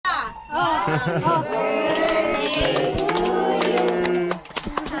Happy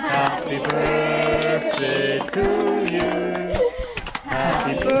birthday to you.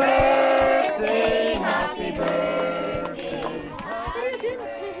 Happy birthday, happy birthday.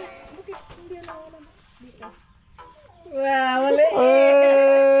 Wow, mali.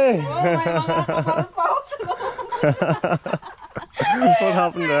 Hey! Oh, may mga kapalpak sa What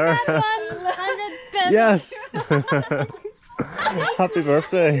happened there? 100 pesos. Yes! Happy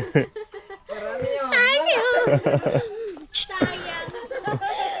birthday! Thank you.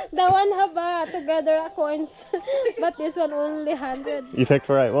 The one have together coins, but this one only 100. You picked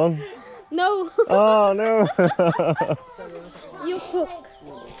the right one? No, Oh no! you cook.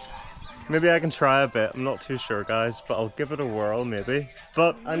 Maybe I can try a bit. I'm not too sure, guys, but I'll give it a whirl maybe.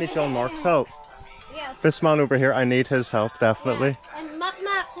 But I need John Mark's help. Yes. This man over here, I need his help definitely. Yeah. And Mac,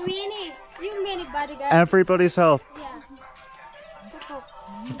 Winnie, you many bodyguards. Everybody's help. Yeah. Cook.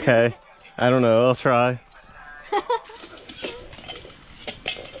 Okay. I don't know. I'll try.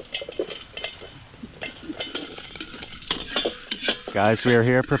 Guys, we are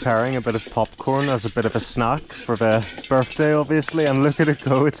here preparing a bit of popcorn as a bit of a snack for the birthday, obviously, and look at it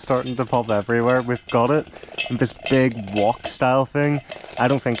go, it's starting to pop everywhere. We've got it in this big wok style thing. I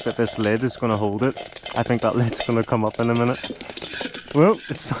don't think that this lid is going to hold it. I think that lid's going to come up in a minute. Whoa,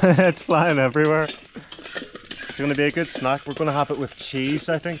 it's flying everywhere. It's going to be a good snack. We're going to have it with cheese,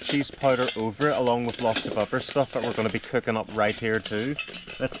 I think, cheese powder over it, along with lots of other stuff that we're going to be cooking up right here too.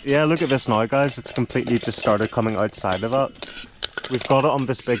 Yeah, look at this now, guys. It's completely just started coming outside of it. We've got it on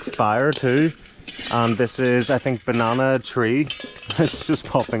this big fire too, and this is, I think, banana tree. It's just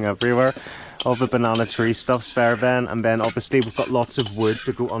popping everywhere. All the banana tree stuff's there then, and then obviously we've got lots of wood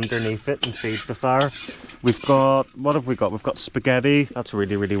to go underneath it and feed the fire. We've got, what have we got? We've got spaghetti, that's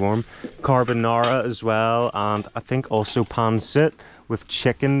really, really warm. Carbonara as well, and I think also pancit with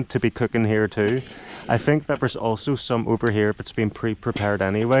chicken to be cooking here too. I think that there's also some over here that's been pre-prepared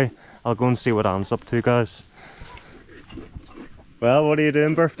anyway. I'll go and see what Anne's up to, guys. Well, what are you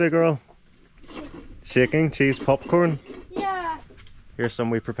doing, birthday girl? Shaking cheese popcorn? Yeah. Here's some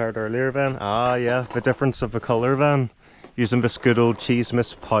we prepared earlier, Van. Ah, yeah, the difference of the colour, Van. Using this good old cheese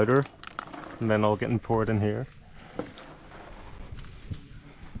mist powder, and then all getting poured in here.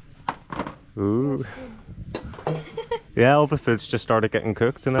 Ooh. Yeah, all the food's just started getting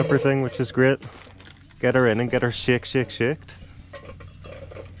cooked and everything, which is great. Get her in and get her shaked.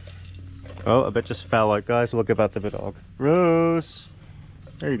 Oh, a bit just fell out, guys. We'll give that to the dog. Rose!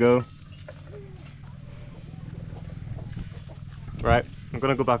 There you go. Right, I'm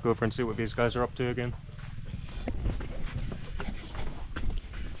gonna go back over and see what these guys are up to again.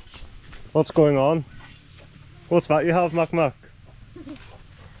 What's going on? What's that you have, Mac?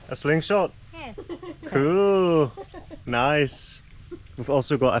 A slingshot? Yes. Cool! Nice! We've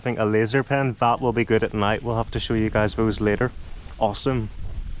also got, I think, a laser pen. That will be good at night. We'll have to show you guys those later. Awesome.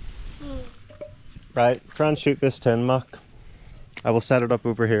 Right, try and shoot this tin, Mac. I will set it up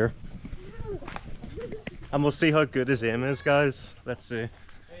over here. And we'll see how good his aim is, guys. Let's see.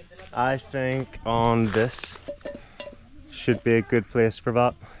 I think on this should be a good place for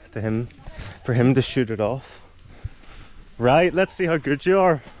that, for him to shoot it off. Right, let's see how good you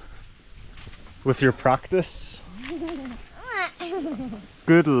are with your practice.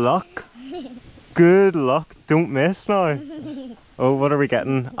 Good luck. Good luck. Don't miss now. Oh, what are we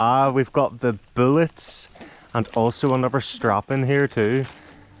getting? Ah, we've got the bullets and also another strap in here too.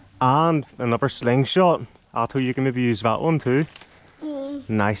 And another slingshot. Otto, you can maybe use that one too.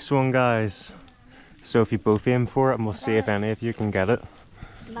 Nice one, guys. So if you both aim for it, and we'll see if any of you can get it.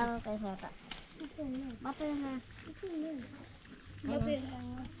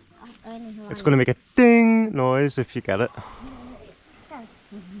 It's going to make a ding noise if you get it.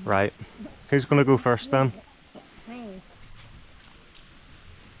 Right. Who's going to go first then?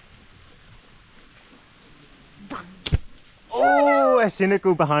 Oh, I seen it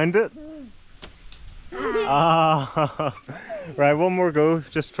go behind it. Ah, right, one more go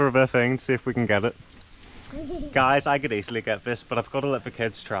just for the thing, see if we can get it. Guys, I could easily get this, but I've got to let the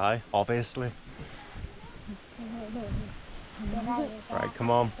kids try, obviously. Right, come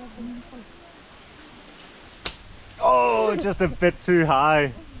on. Oh, just a bit too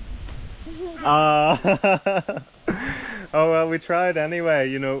high. Oh well, we tried anyway,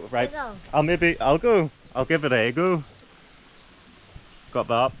 you know. Right, I'll go. I'll give it a go. Got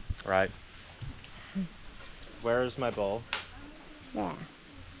that? Right. Where is my ball? Yeah.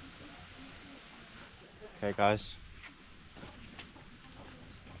 Okay, guys.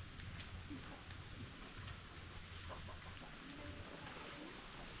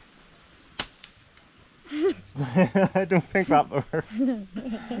 I don't think that worked.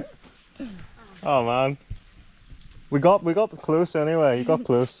 Oh man. We got close anyway. You got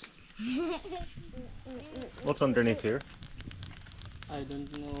close. What's underneath here? I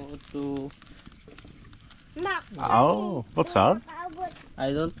don't know to. Oh, what's that?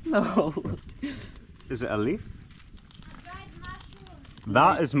 I don't know. Is it a leaf?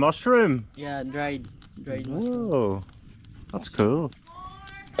 That is mushroom. Yeah, dried mushroom. Whoa, that's cool.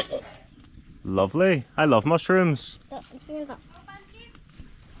 Lovely. I love mushrooms.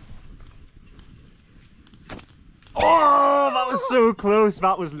 Oh, that was so close.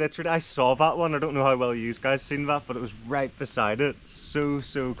 That was literally, I saw that one. I don't know how well you guys seen that, but it was right beside it. So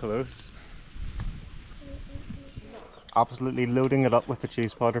close. Absolutely loading it up with the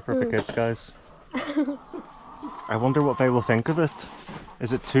cheese powder for the kids, guys. I wonder what they will think of it.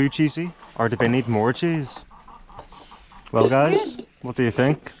 Is it too cheesy, or do they need more cheese? Well, guys, what do you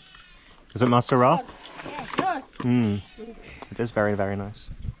think? Is it Master Ralph? It is very nice.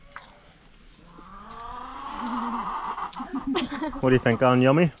 What do you think, Anne?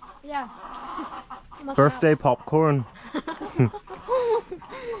 Yummy? Yeah. Birthday popcorn.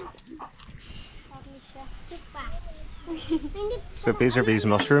 So these are these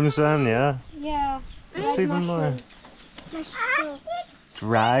mushrooms then, yeah? Yeah. It's even more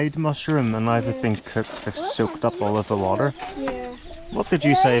dried mushroom, and now they've been cooked, they've soaked up all of the water. Yeah. What did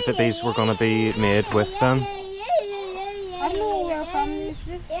you say that these were going to be made with then? I don't know where from is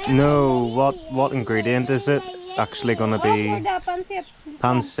this. No, what ingredient is it actually going to For be? the pancit. This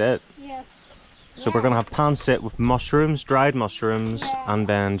Pancit. one. Yes. So we're going to have pancit with mushrooms, dried mushrooms, and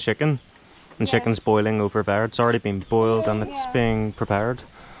then chicken. And chicken's boiling over there. It's already been boiled and it's being prepared.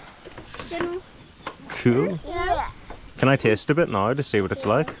 Cool. Can I taste a bit now to see what it's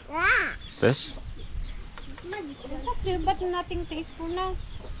like? This? It's okay, but nothing tasteful now.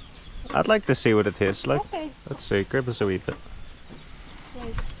 I'd like to see what it tastes like. Okay. Let's see, grab us a wee bit.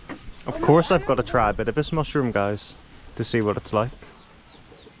 Right. Of course I've got to try a bit of this mushroom, guys, to see what it's like.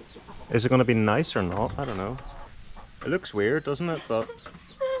 Is it going to be nice or not? I don't know. It looks weird, doesn't it? But...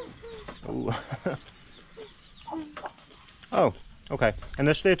 Ooh. Oh, okay.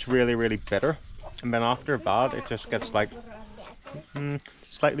 Initially it's really bitter. And then after that it just gets like...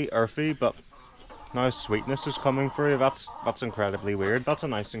 slightly earthy, but now sweetness is coming through. That's incredibly weird. That's a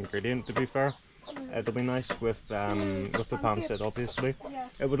nice ingredient, to be fair. It'll be nice with the pancit, obviously.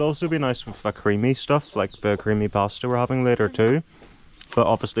 It would also be nice with the creamy stuff, like the creamy pasta we're having later too. But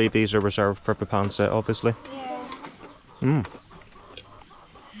obviously these are reserved for the pancit, obviously. Yeah.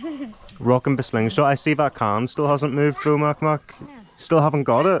 Rocking the slingshot. I see that can still hasn't moved though, Mac. Still haven't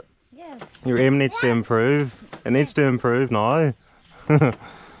got it. Yes. Your aim needs to improve. It needs to improve now.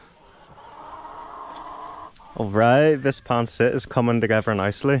 Alright, this pancit is coming together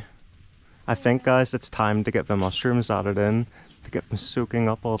nicely. I think, guys, it's time to get the mushrooms added in, to get them soaking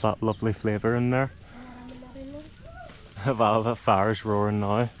up all that lovely flavour in there. Wow, that fire's roaring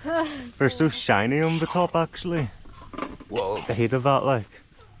now. They're so shiny on the top, actually. Whoa, the heat of that, like.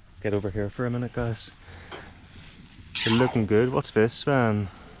 Get over here for a minute, guys. They're looking good. What's this, Sven?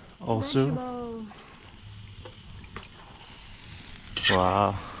 Also.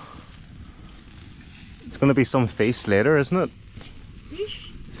 Wow. It's gonna be some feast later, isn't it?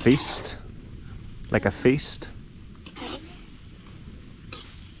 Feast. Like a feast.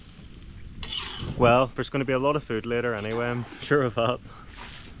 Well, there's gonna be a lot of food later anyway, I'm sure of that.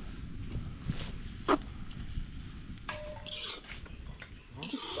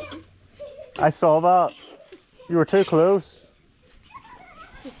 I saw that. You were too close.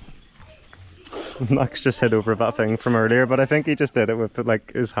 Max just hit over that thing from earlier, but I think he just did it with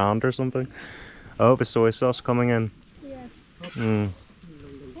like his hand or something. Oh, the soy sauce coming in. Yes.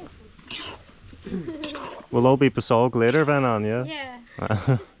 We'll all be besog later then, on, yeah? Yeah.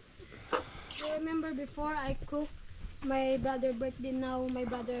 I remember before I cooked my brother's birthday, now my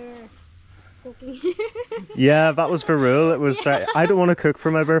brother cooking. Yeah, that was the rule. It was I don't want to cook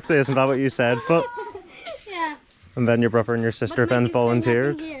for my birthday, isn't that what you said? But Yeah. and then your brother and your sister But my then sister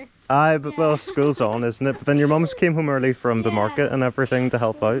volunteered. nothing here. Aye, but well, school's on, isn't it? But then your mums came home early from the market and everything to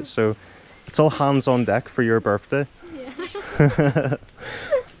help out, so it's all hands on deck for your birthday. Yeah.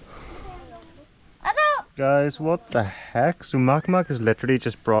 Guys, what the heck? So Mac has literally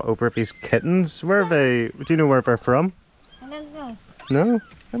just brought over these kittens. Where are they? Do you know where they're from? I don't know. No?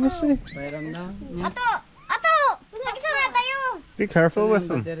 Let me see. Bayram na. Ato! Nagsara tayo! Be careful with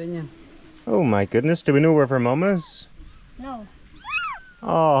them. Oh my goodness, do we know where their mum is? No.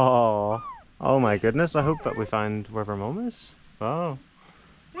 Oh, oh my goodness, I hope that we find where their mum is. Wow.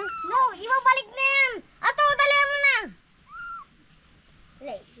 No, ibabalik na yan! Ato, dali mo na!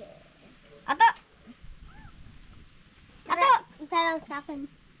 Ato! Ato! Isa lang sa akin.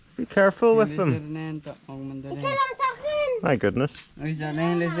 Be careful with them. Isa lang sa akin. My goodness.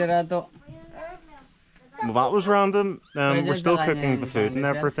 Well, that was random. We're still cooking the food and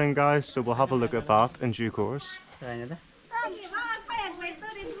everything, guys, so we'll have a look at that in due course.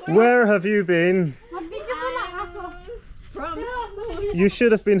 Where have you been? You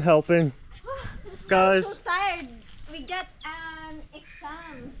should have been helping. Guys. So tired. We got an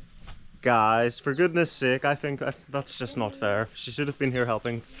exam. Guys, for goodness sake, I think that's just not fair. She should have been here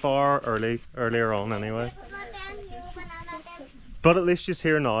helping earlier on anyway. But at least she's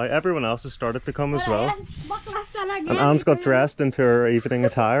here now. Everyone else has started to come as well. And Anne's got dressed into her evening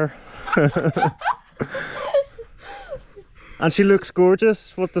attire. And she looks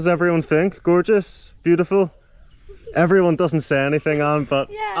gorgeous. What does everyone think? Gorgeous? Beautiful? Everyone doesn't say anything, Anne, but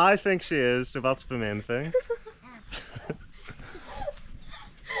yeah. I think she is, so that's the main thing.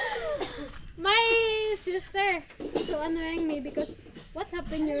 My sister is so annoying me because what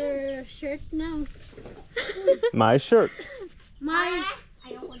happened to your shirt now? My shirt? My.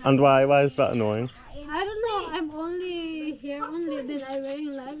 And why is that annoying? I don't know. I'm only here then I'm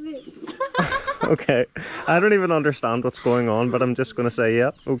wearing like this. Okay. I don't even understand what's going on, but I'm just gonna say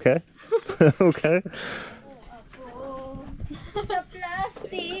yeah, okay. Okay. Sa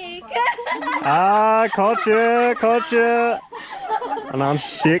plastic. Ah, caught you. And I'm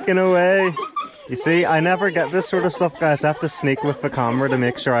shaking away. You see, I never get this sort of stuff, guys. I have to sneak with the camera to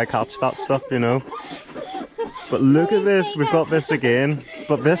make sure I catch that stuff, you know. But look at this, we've got this again.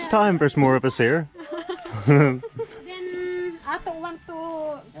 But this time there's more of us here. Then Ato want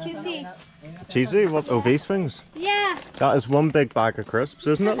to cheesy. Cheesy? What? Oh, these things? Yeah. That is one big bag of crisps,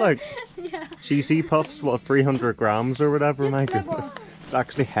 isn't it? Like, Yeah. cheesy puffs, what, 300 grams or whatever? Just My flavor. goodness. It's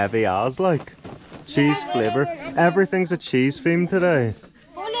actually heavy as, like. Cheese flavour. Everything's a cheese theme today.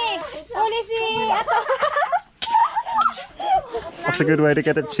 Uli si Ato. That's a good way to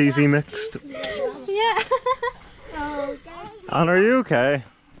get it cheesy mixed. Yeah. Anne, are you okay?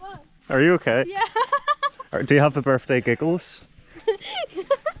 Are you okay? Yeah. Or do you have the birthday giggles?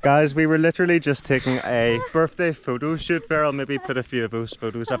 Guys, we were literally just taking a birthday photo shoot there. I'll maybe put a few of those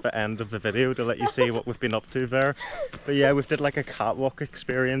photos at the end of the video to let you see what we've been up to there. But yeah, we've did like a catwalk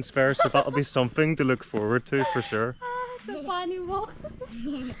experience there, so that'll be something to look forward to for sure. So funny walk.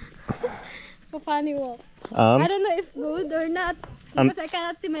 So funny walk. And, I don't know if good or not because I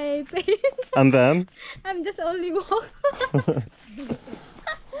cannot see my face. and then? I'm just only walk.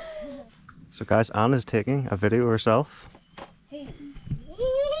 So guys, Anne is taking a video herself.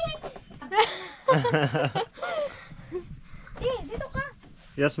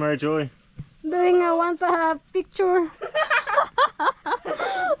 Yes, Mary Joy. Doing a want a picture.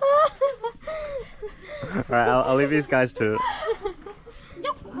 Alright, I'll leave these guys to it.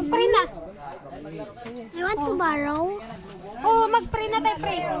 Prina. You want to borrow? Oh, mag-prina tayo,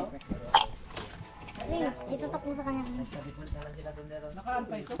 pre. Itutok mo sa kanya.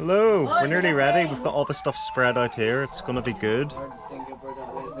 Hello, we're nearly ready. We've got all the stuff spread out here. It's gonna be good.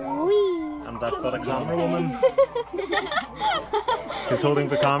 And I've got a camera woman. Who's holding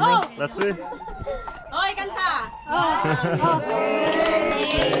the camera? Let's see. Oy, kanta.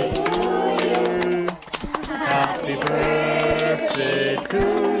 Happy birthday to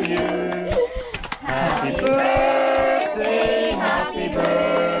you. Happy birthday, happy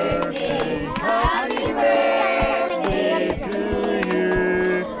birthday, happy birthday to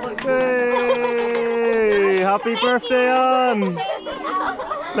you. Hey, happy birthday, Anne.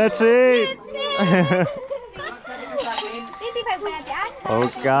 Let's eat. Oh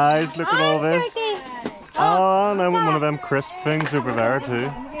guys, look at all this. Oh, and I want one of them crisp things over there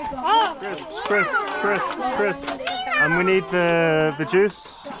too. Crisps. And we need the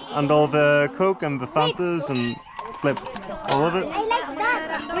juice and all the Coke and the Fantas and flip all of it. I like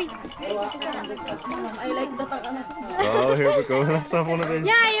that. Oh, here we go. Let's have one of these.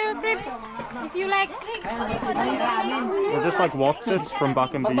 Yeah, your crips. If you like. They're just like Wotsits from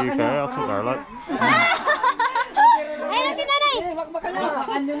back in the UK. That's what they're like. Ayun na si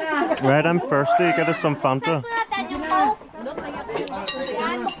nanay. Right, I'm thirsty. Get us some Fanta.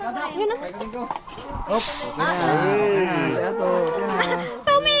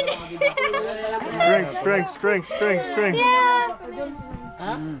 So many. Drinks. Yeah.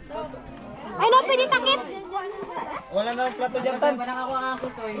 Ay no, pwede takip. Wala na plato dyan, Tan.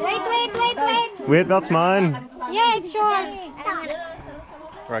 Wait. Wait, that's mine. Yeah, it's yours.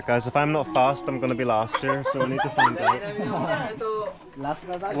 Right, guys, if I'm not fast, I'm going to be last here, so I need to find out.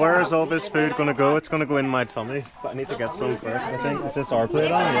 Where is all this food going to go? It's going to go in my tummy, but I need to get some first, I think. Is this our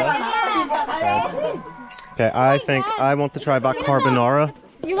plate on? Yeah. Okay, I think I want to try that carbonara.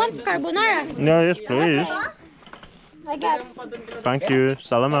 You want carbonara? No, yes, please. I got. Thank you.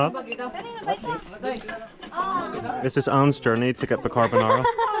 Salamat. This is Anne's journey to get the carbonara.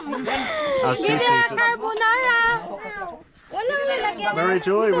 As she sees it. Carbonara. Walang lalagyan. Mary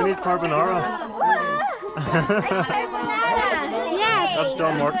Joy, we need carbonara. Yes. That's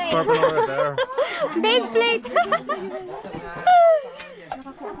John Mark's carbonara there. Big plate.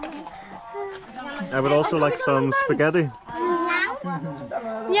 I would also like some spaghetti.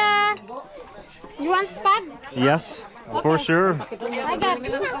 Yeah. You want spag? Yes, for sure. I got.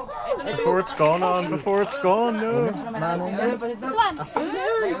 Before it's gone, on. Before it's gone, no. This one.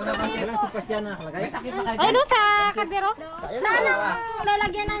 Ay, doon sa kadero. Sana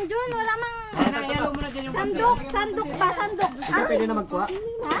lalagyan ng Jun, wala mang sandok, sandok pa, sandok. Pwede na magkuha.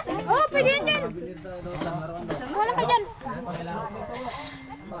 Ha? Oh, pwede yan dyan. Wala pa dyan.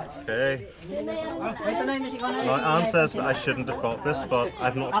 Okay. Now, Anne says that I shouldn't have got this, but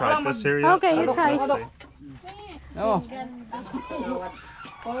I've not tried this here yet. Okay, you try. Let's see. Oh.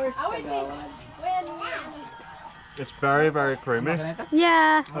 It's very, very creamy.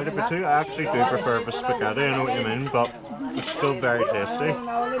 Yeah. Out of the two, I actually do prefer the spaghetti, I know what you mean, but it's still very tasty.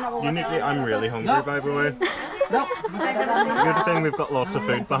 Uniquely, I'm really hungry, by the way. It's a good thing we've got lots of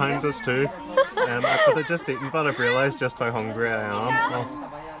food behind us too. I could have just eaten, but I've realised just how hungry I am. Oh.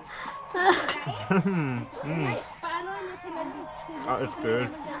 That is good.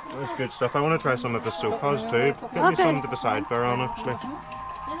 That's good stuff. I want to try some of the sopas too. Get me some to the side there, Anne, actually.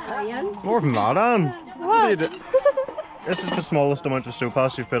 More than that, Anne. What? This is the smallest amount of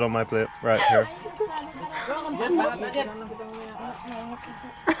sopas you've put on my plate. Right here.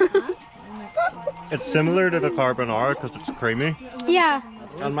 It's similar to the carbonara because it's creamy. Yeah.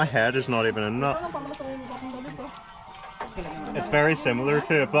 And my head is not even in that. It's very similar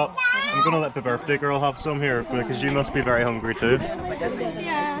to it, but I'm gonna let the birthday girl have some here because you must be very hungry too.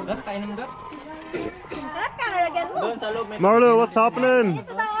 Yeah. Marlo, what's happening?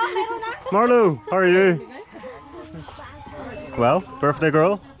 Marlo, how are you? Well, birthday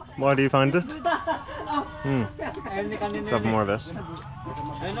girl, why do you find it? Let's have more of this.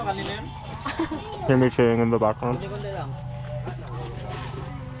 Hear me chewing in the background.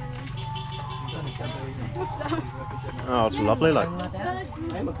 Oh, it's lovely, like. Ma,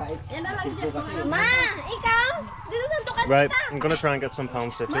 ikaw? Dito sa tukat Right, I'm gonna try and get some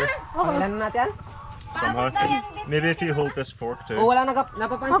pound sit here. Ilan na natin? Somehow. Maybe if you hold this fork Oh, too. wala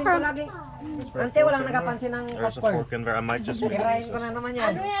napapansin ko lagi. Ante, walang nagapansin ng There's a popcorn. fork in there. I might just make Kirain ko pieces. na naman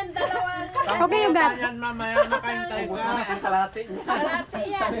yan. Okay, you got.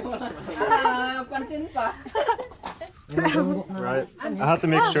 Right. I had to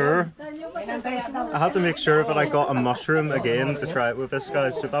make sure. I had to make sure that I got a mushroom again to try it with this,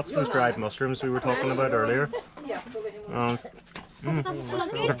 guys. So that's those dried mushrooms we were talking about earlier.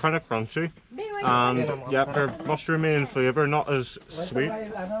 They're kind of crunchy, and yeah, they're mushroomy in flavour, not as sweet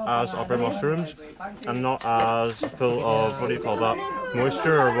as other mushrooms, and not as full of, what do you call that,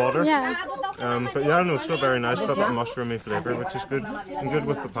 moisture or water. Yeah. But yeah, no, it's still very nice, got that mushroomy flavour, which is good, and good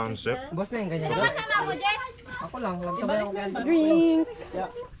with the pan sip. Boss na yung ganyan. Ako lang, sabay ako ganyan. Drink.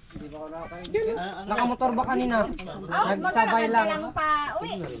 Nakamotor ba kanina? Nagsabay lang.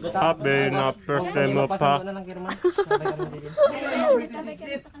 Happy na birthday mo pa.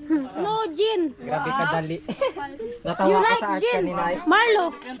 No, gin. Grabe ka dali. You Natawa ka like sa art gin? kanina eh.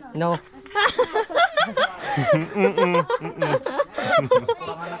 Marlo. No.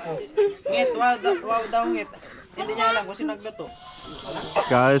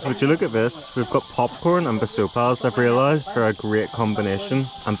 Guys, would you look at this? We've got popcorn and basupas. I've realised they're a great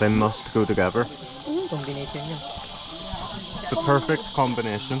combination, and they must go together. Combination yun. The perfect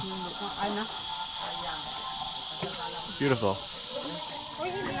combination. Beautiful.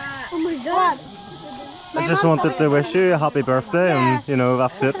 Oh my god. I just wanted to wish you a happy birthday, and you know,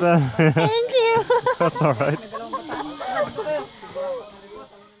 that's it then. Thank you. That's alright.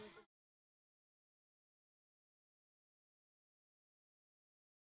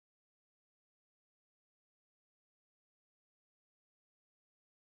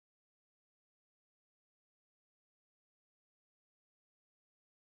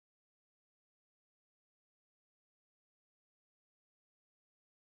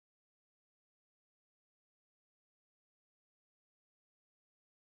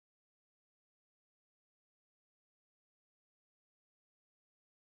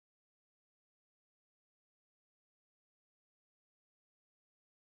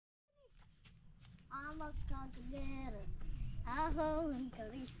 Almost come together. Aho and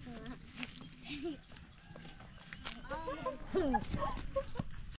Kalisa.